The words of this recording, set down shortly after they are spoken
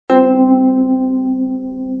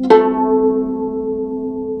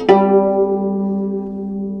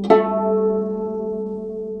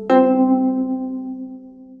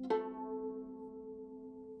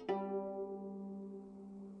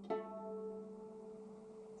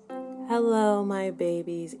Hello, my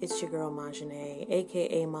babies. It's your girl Majane,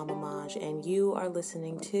 aka Mama Maj, and you are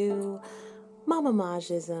listening to Mama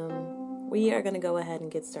Majism. We are going to go ahead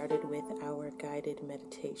and get started with our guided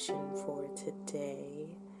meditation for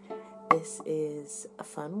today. This is a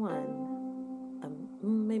fun one.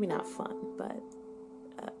 Maybe not fun, but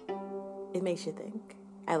it makes you think.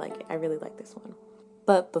 I like it. I really like this one.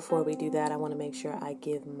 But before we do that, I want to make sure I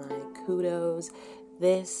give my kudos.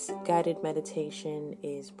 This guided meditation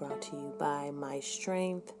is brought to you by My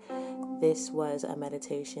Strength. This was a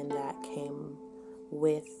meditation that came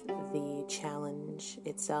with the challenge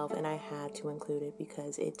itself, and I had to include it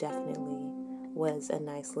because it definitely was a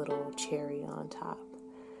nice little cherry on top.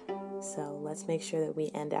 So let's make sure that we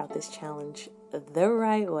end out this challenge the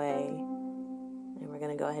right way, and we're going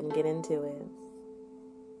to go ahead and get into it.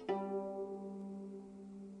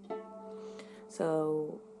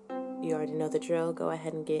 So you already know the drill. Go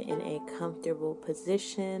ahead and get in a comfortable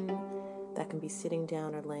position. That can be sitting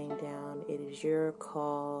down or laying down. It is your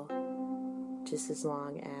call, just as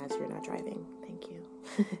long as you're not driving. Thank you.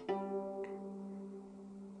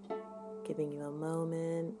 Giving you a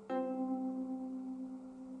moment.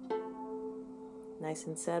 Nice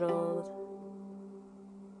and settled.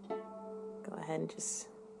 Go ahead and just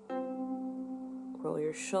roll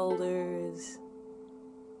your shoulders,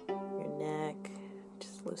 your neck.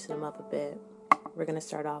 Just loosen them up a bit. We're going to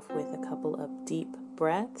start off with a couple of deep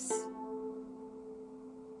breaths.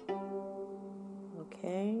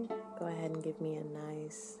 Okay, go ahead and give me a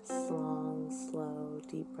nice, long, slow,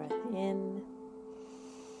 deep breath in.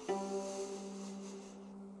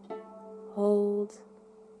 Hold.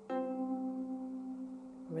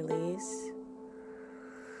 Release.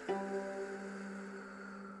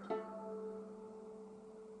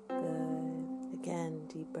 Good. Again,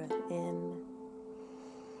 deep breath in.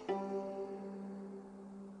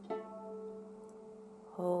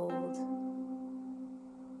 Hold.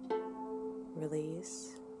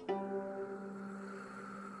 Release.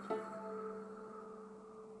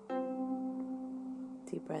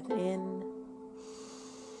 Deep breath in.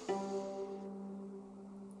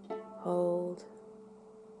 Hold.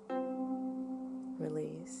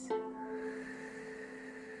 Release.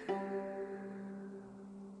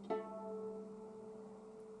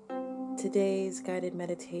 Today's guided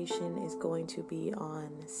meditation is going to be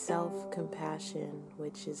on self-compassion,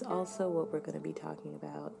 which is also what we're going to be talking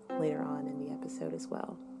about later on in the episode as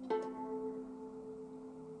well.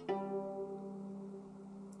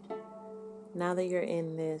 Now that you're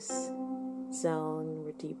in this zone,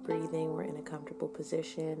 we're deep breathing, we're in a comfortable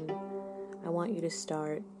position, I want you to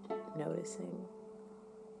start noticing.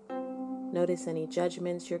 Notice any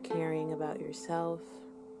judgments you're carrying about yourself.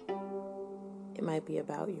 It might be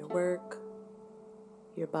about your work,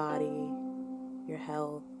 your body, your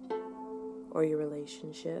health, or your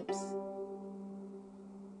relationships.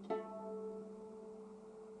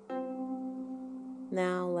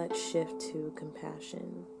 Now let's shift to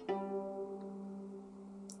compassion.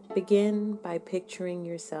 Begin by picturing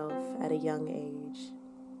yourself at a young age.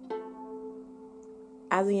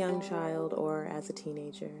 As a young child or as a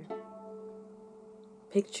teenager.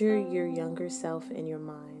 Picture your younger self in your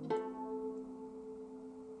mind.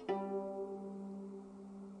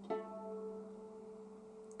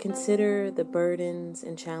 Consider the burdens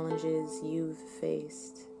and challenges you've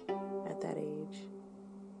faced at that age.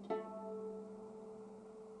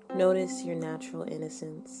 Notice your natural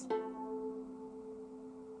innocence.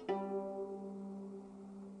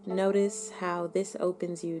 Notice how this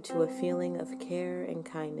opens you to a feeling of care and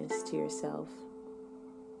kindness to yourself.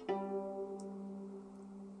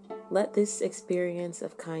 Let this experience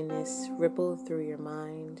of kindness ripple through your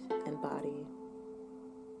mind and body.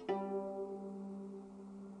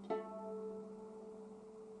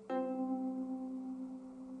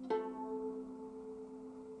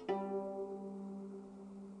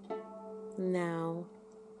 Now,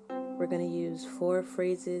 we're going to use 4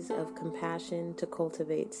 phrases of compassion to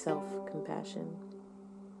cultivate self-compassion.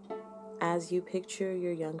 As you picture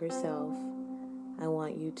your younger self, I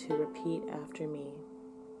want you to repeat after me.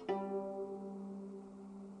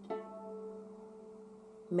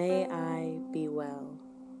 May I be well.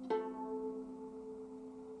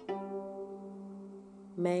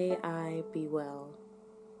 May I be well.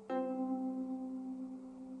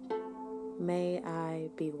 May I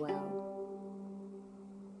be well.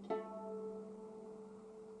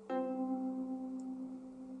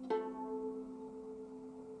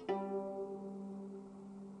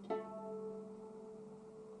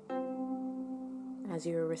 As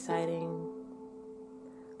you are reciting,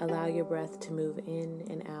 allow your breath to move in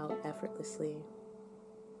and out effortlessly.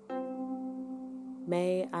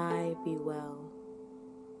 May I be well.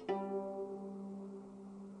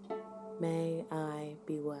 May I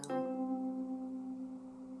be well.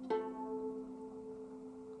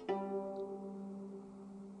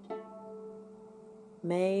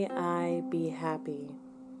 May I be happy.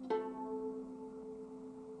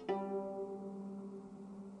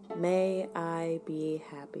 May I be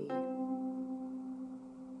happy.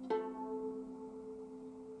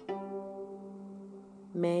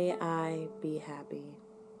 May I be happy.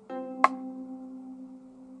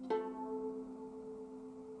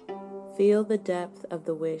 Feel the depth of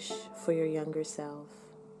the wish for your younger self.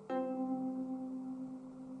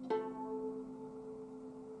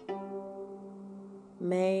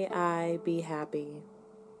 May I be happy.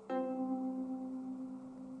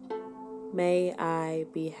 May I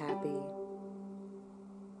be happy.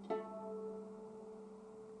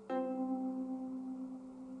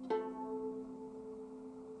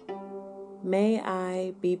 May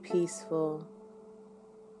I be peaceful.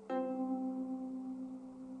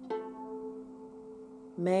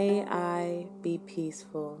 May I be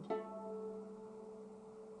peaceful.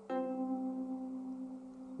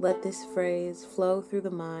 Let this phrase flow through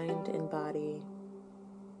the mind and body.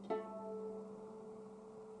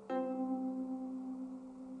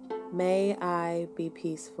 May I be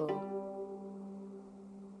peaceful.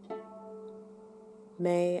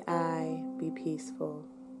 May I be peaceful.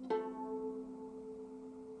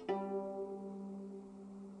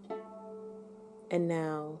 And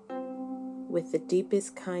now, with the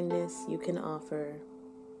deepest kindness you can offer,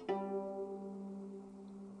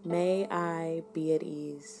 may I be at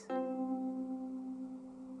ease.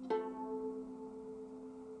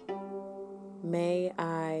 May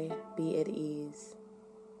I be at ease.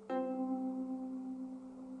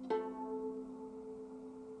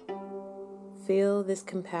 Feel this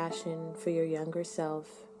compassion for your younger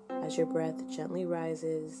self as your breath gently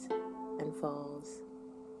rises and falls.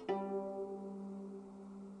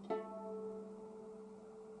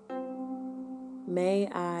 May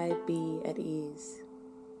I be at ease.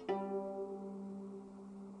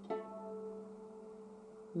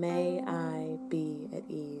 May I be at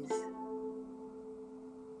ease.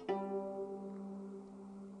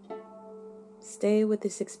 Stay with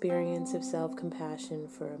this experience of self-compassion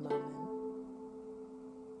for a moment.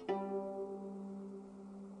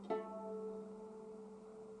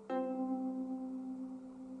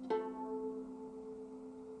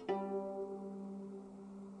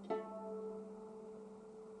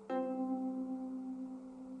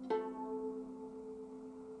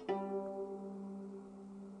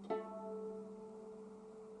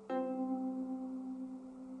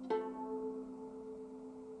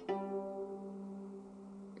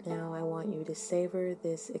 Now I want you to savor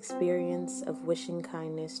this experience of wishing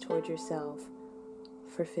kindness toward yourself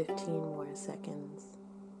for 15 more seconds.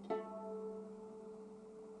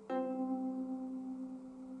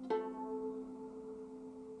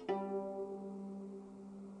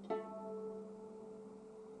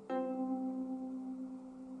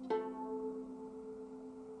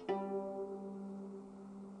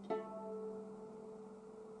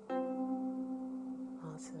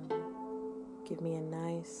 Awesome. Give me a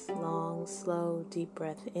nice, long, slow, deep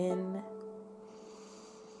breath in.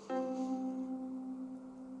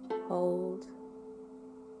 Hold.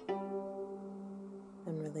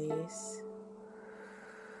 And release.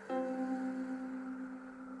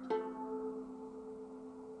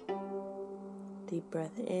 Deep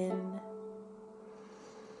breath in.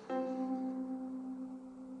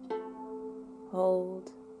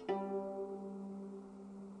 Hold.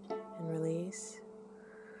 And release.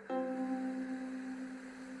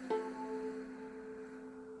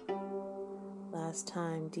 Last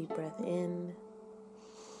time, deep breath in.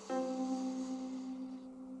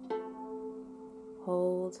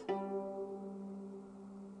 Hold.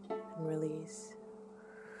 And release.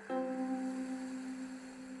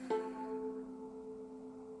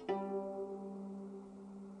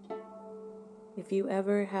 If you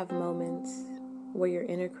ever have moments where your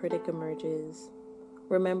inner critic emerges,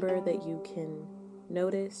 remember that you can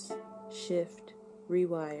notice, shift,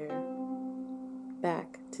 rewire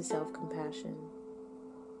back to self-compassion.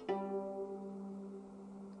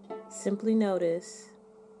 Simply notice,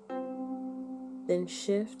 then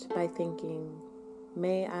shift by thinking,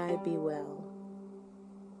 may I be well,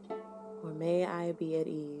 or may I be at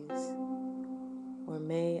ease, or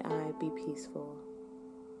may I be peaceful,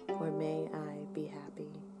 or may I be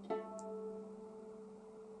happy.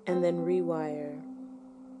 And then rewire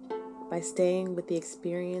by staying with the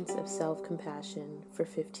experience of self-compassion for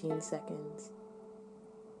 15 seconds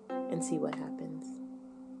and see what happens.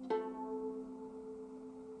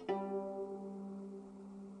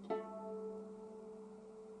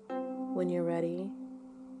 When you're ready,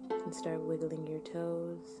 and start wiggling your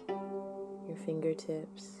toes, your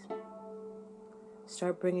fingertips.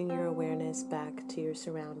 Start bringing your awareness back to your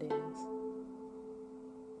surroundings.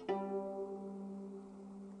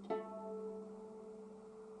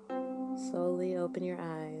 Slowly open your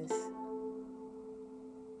eyes.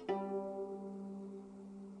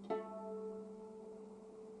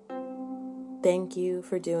 Thank you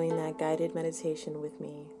for doing that guided meditation with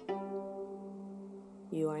me.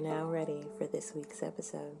 You are now ready for this week's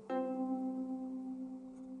episode.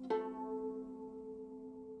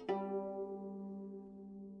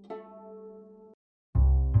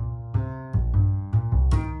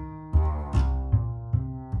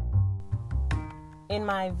 In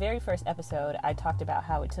my very first episode, I talked about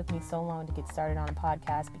how it took me so long to get started on a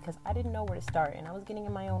podcast because I didn't know where to start and I was getting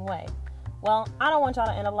in my own way. Well, I don't want y'all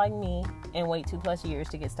to end up like me and wait 2+ years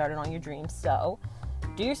to get started on your dreams. So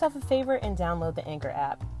do yourself a favor and download the Anchor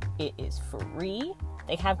app. It is free.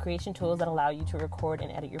 They have creation tools that allow you to record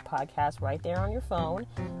and edit your podcast right there on your phone.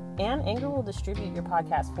 And Anchor will distribute your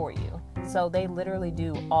podcast for you. So they literally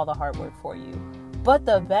do all the hard work for you. But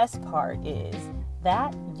the best part is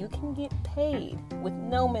that you can get paid with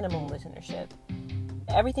no minimum listenership.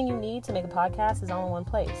 Everything you need to make a podcast is all in one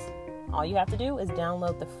place. All you have to do is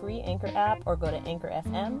download the free Anchor app or go to Anchor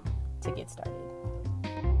FM to get started.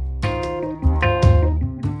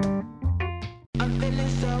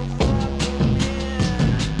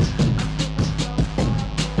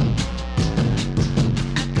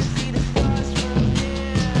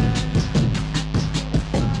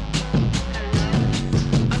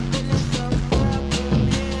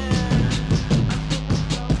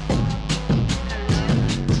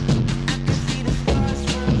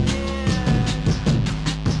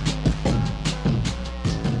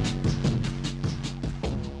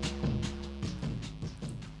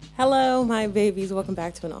 Hello, my babies. Welcome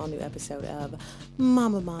back to an all-new episode of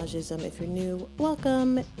Mama Majism. If you're new,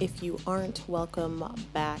 welcome. If you aren't, welcome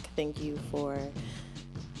back. Thank you for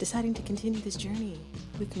deciding to continue this journey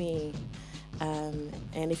with me. And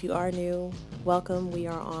if you are new, welcome. We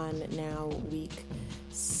are on now week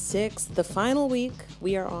 6, the final week.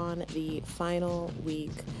 We are on the final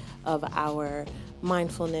week of our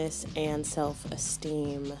mindfulness and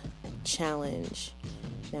self-esteem challenge.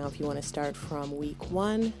 Now, if you want to start from week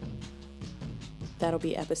 1, that'll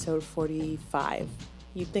be episode 45.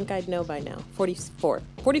 You'd think I'd know by now. 45 or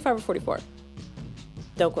 44.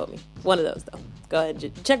 Don't quote me. One of those, though. Go ahead and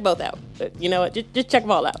just check both out. You know what? Just check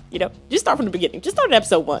them all out. You know, just start from the beginning. Just start at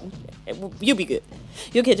episode 1. You'll be good.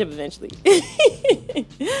 You'll catch up eventually.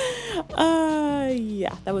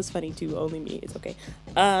 Yeah, that was funny too. Only me. It's okay.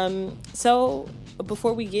 So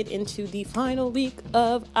before we get into the final week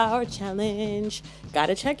of our challenge,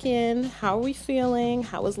 gotta check in. How are we feeling?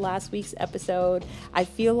 How was last week's episode? I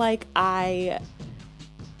feel like that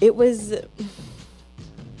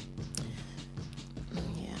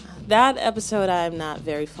episode I'm not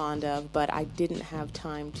very fond of, but I didn't have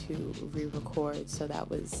time to re-record, so that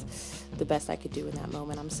was the best I could do in that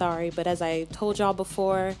moment. I'm sorry, but as I told y'all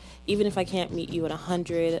before, even if I can't meet you at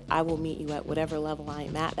 100, I will meet you at whatever level I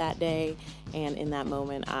am at that day, and in that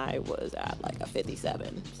moment, I was at like a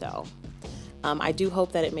 57, so I do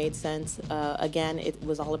hope that it made sense. Again, it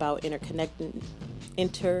was all about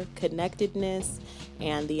interconnectedness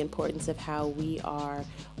and the importance of how we are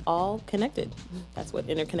all connected. That's what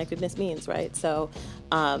interconnectedness means, right? So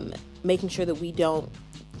making sure that we don't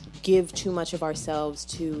give too much of ourselves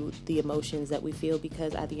to the emotions that we feel,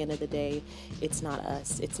 because at the end of the day, it's not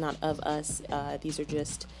us. It's not of us. These are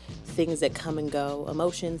just things that come and go.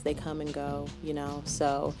 Emotions, they come and go, you know?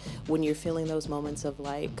 So when you're feeling those moments of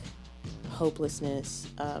like hopelessness,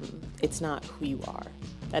 it's not who you are.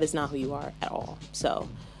 That is not who you are at all. So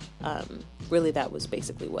really, that was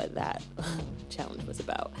basically what that challenge was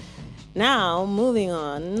about. Now, moving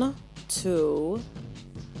on to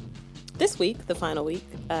this week, the final week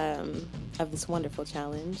of this wonderful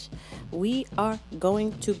challenge, we are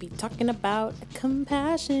going to be talking about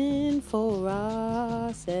compassion for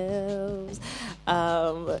ourselves.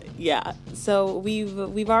 So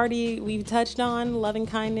we've touched on loving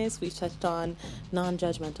kindness, we've touched on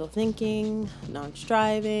non-judgmental thinking,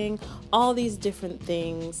 non-striving, all these different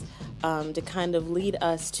things to kind of lead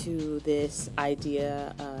us to this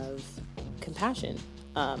idea of compassion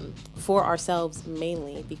for ourselves,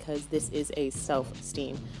 mainly because this is a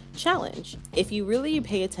self-esteem challenge. If you really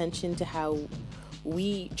pay attention to how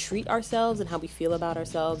we treat ourselves and how we feel about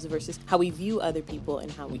ourselves versus how we view other people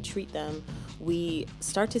and how we treat them, we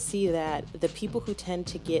start to see that the people who tend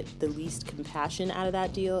to get the least compassion out of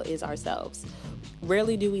that deal is ourselves.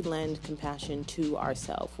 Rarely do we lend compassion to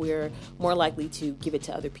ourselves. We're more likely to give it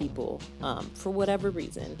to other people for whatever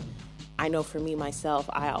reason. I know for me, myself,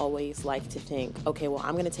 I always like to think, okay, well,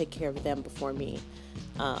 I'm going to take care of them before me.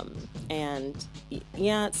 And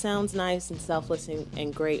yeah, it sounds nice and selfless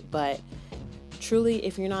and great, but truly,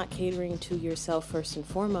 if you're not catering to yourself first and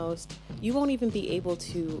foremost, you won't even be able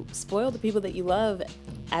to spoil the people that you love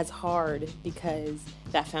as hard, because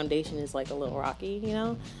that foundation is like a little rocky, you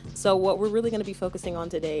know? So what we're really going to be focusing on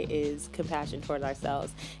today is compassion toward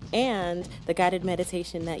ourselves. And the guided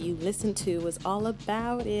meditation that you listened to was all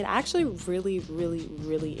about it. I actually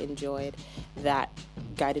really enjoyed that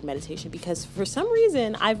guided meditation, because for some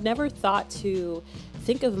reason I've never thought to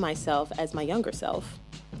think of myself as my younger self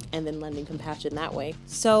and then lending compassion that way.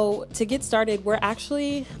 So to get started,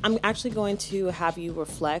 I'm actually going to have you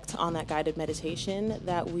reflect on that guided meditation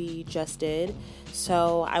that we just did.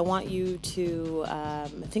 So I want you to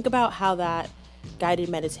think about how that guided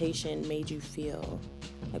meditation made you feel.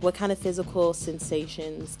 Like, what kind of physical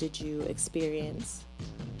sensations did you experience?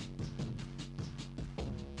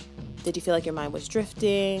 Did you feel like your mind was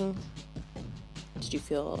drifting? Did you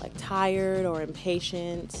feel like tired or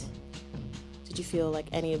impatient? Did you feel like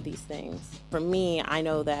any of these things? For me, I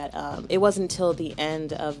know that it wasn't until the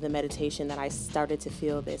end of the meditation that I started to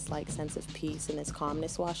feel this like sense of peace and this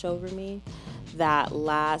calmness wash over me. That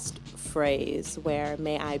last phrase where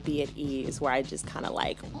 "may I be at ease," where I just kind of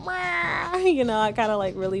like, you know, I kind of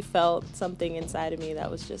like really felt something inside of me that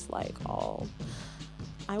was just like, oh,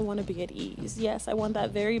 I want to be at ease. Yes, I want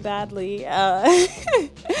that very badly.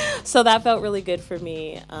 So that felt really good for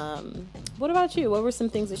me. What about you? What were some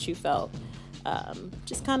things that you felt?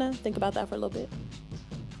 Just kind of think about that for a little bit.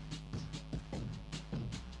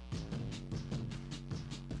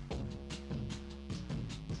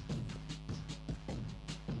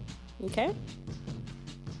 Okay?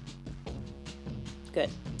 Good.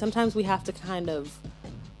 Sometimes we have to kind of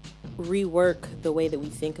rework the way that we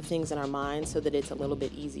think of things in our minds so that it's a little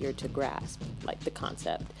bit easier to grasp, like the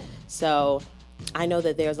concept. So I know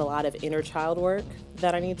that there's a lot of inner child work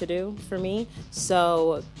that I need to do for me.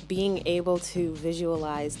 So being able to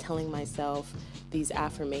visualize telling myself these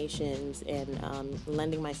affirmations and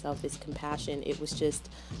lending myself this compassion, it was just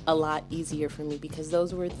a lot easier for me, because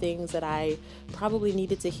those were things that I probably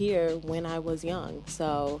needed to hear when I was young.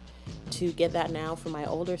 So to get that now from my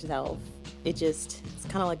older self, it's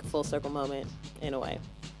kind of like a full circle moment in a way.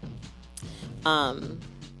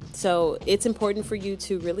 So it's important for you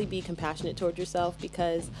to really be compassionate toward yourself,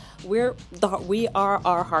 because we are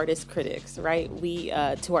our hardest critics, right?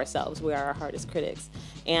 To ourselves, we are our hardest critics.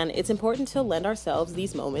 And it's important to lend ourselves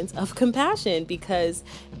these moments of compassion, because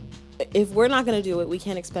if we're not going to do it, we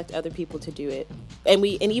can't expect other people to do it. And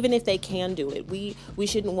even if they can do it, we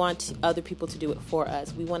shouldn't want other people to do it for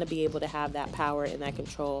us. We want to be able to have that power and that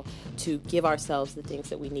control to give ourselves the things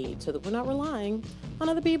that we need, so that we're not relying on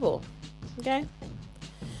other people. Okay?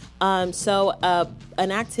 So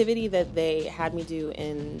an activity that they had me do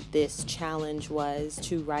in this challenge was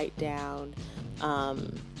to write down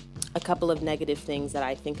a couple of negative things that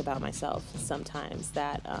I think about myself sometimes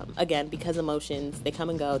that, again, because emotions, they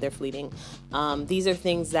come and go, they're fleeting. These are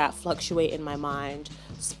things that fluctuate in my mind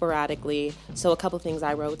sporadically. So a couple things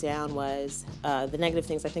I wrote down was the negative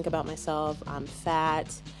things I think about myself. I'm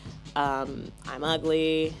fat. I'm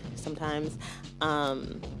ugly sometimes.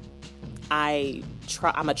 I'm a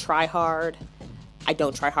try hard. I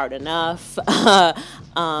don't try hard enough.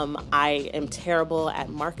 I am terrible at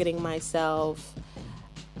marketing myself.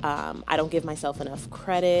 I don't give myself enough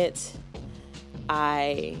credit.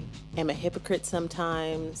 I am a hypocrite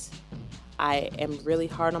sometimes. I am really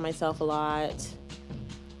hard on myself a lot.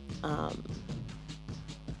 I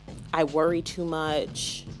worry too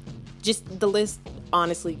much. Just the list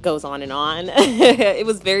honestly goes on and on. It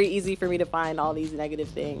was very easy for me to find all these negative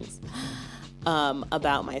things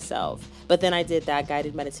about myself. But then I did that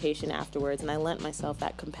guided meditation afterwards, and I lent myself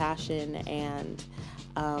that compassion, and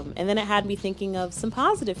then it had me thinking of some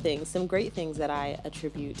positive things, some great things that I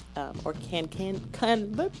attribute or can contribute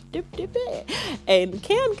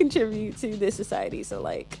to this society. So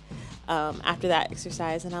like after that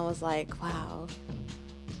exercise, and I was like, wow,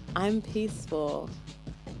 I'm peaceful,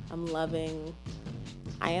 I'm loving,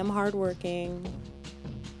 I am hardworking,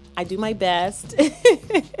 I do my best.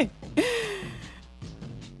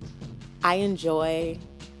 I enjoy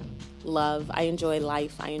love. I enjoy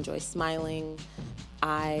life. I enjoy smiling.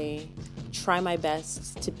 I try my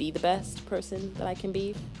best to be the best person that I can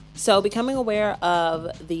be. So becoming aware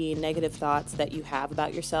of the negative thoughts that you have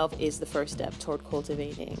about yourself is the first step toward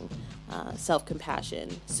cultivating self-compassion.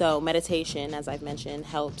 So meditation, as I've mentioned,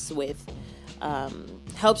 helps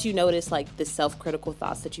you notice like the self-critical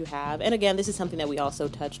thoughts that you have. And again, this is something that we also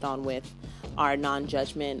touched on with our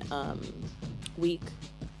non-judgment week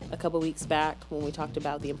a couple weeks back when we talked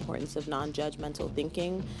about the importance of non-judgmental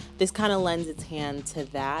thinking. This kind of lends its hand to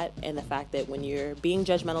that, and the fact that when you're being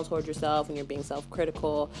judgmental towards yourself, when you're being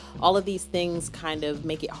self-critical, all of these things kind of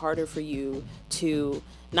make it harder for you to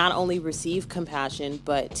not only receive compassion,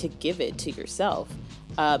 but to give it to yourself.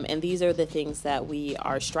 And these are the things that we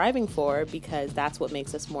are striving for, because that's what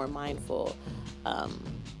makes us more mindful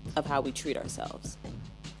of how we treat ourselves.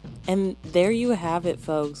 And there you have it,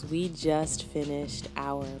 folks. We just finished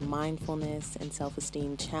our mindfulness and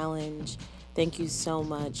self-esteem challenge. Thank you so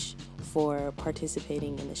much for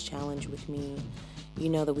participating in this challenge with me. You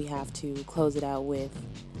know that we have to close it out with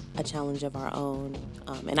a challenge of our own.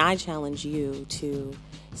 And I challenge you to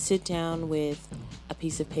sit down with a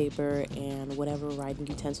piece of paper and whatever writing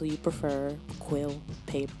utensil you prefer, quill,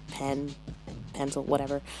 paper, pen, pencil,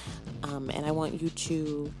 whatever. And I want you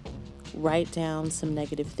to write down some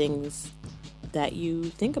negative things that you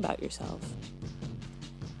think about yourself.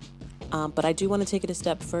 But I do want to take it a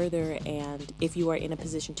step further, and if you are in a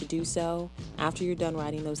position to do so, after you're done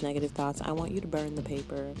writing those negative thoughts, I want you to burn the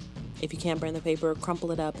paper. If you can't burn the paper,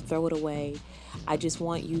 crumple it up, throw it away. I just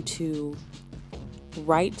want you to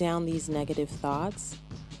write down these negative thoughts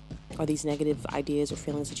or these negative ideas or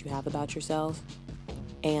feelings that you have about yourself,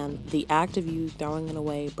 and the act of you throwing it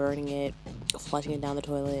away, burning it, flushing it down the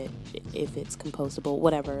toilet, if it's compostable,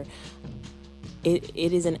 whatever, it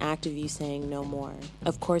is an act of you saying no more.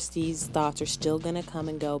 Of course, these thoughts are still going to come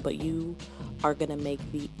and go, but you are going to make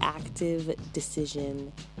the active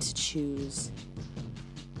decision to choose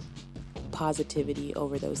positivity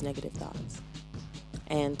over those negative thoughts,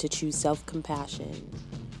 and to choose self-compassion,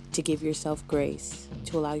 to give yourself grace,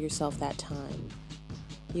 to allow yourself that time.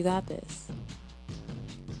 You got this.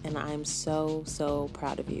 And I'm so, so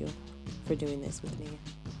proud of you for doing this with me.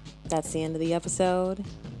 That's the end of the episode.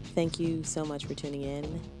 Thank you so much for tuning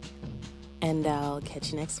in, and I'll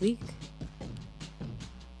catch you next week.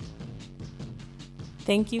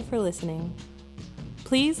 Thank you for listening.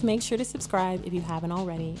 Please make sure to subscribe if you haven't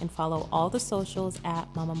already, and follow all the socials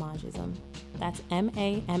at Mammamajism. That's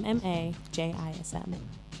MAMMAJISM.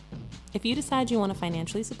 If you decide you want to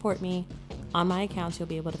financially support me, on my accounts you'll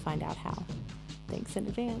be able to find out how. Thanks in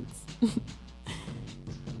advance.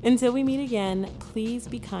 Until we meet again, please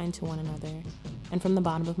be kind to one another. And from the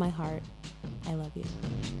bottom of my heart, I love you.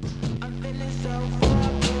 I'm feeling so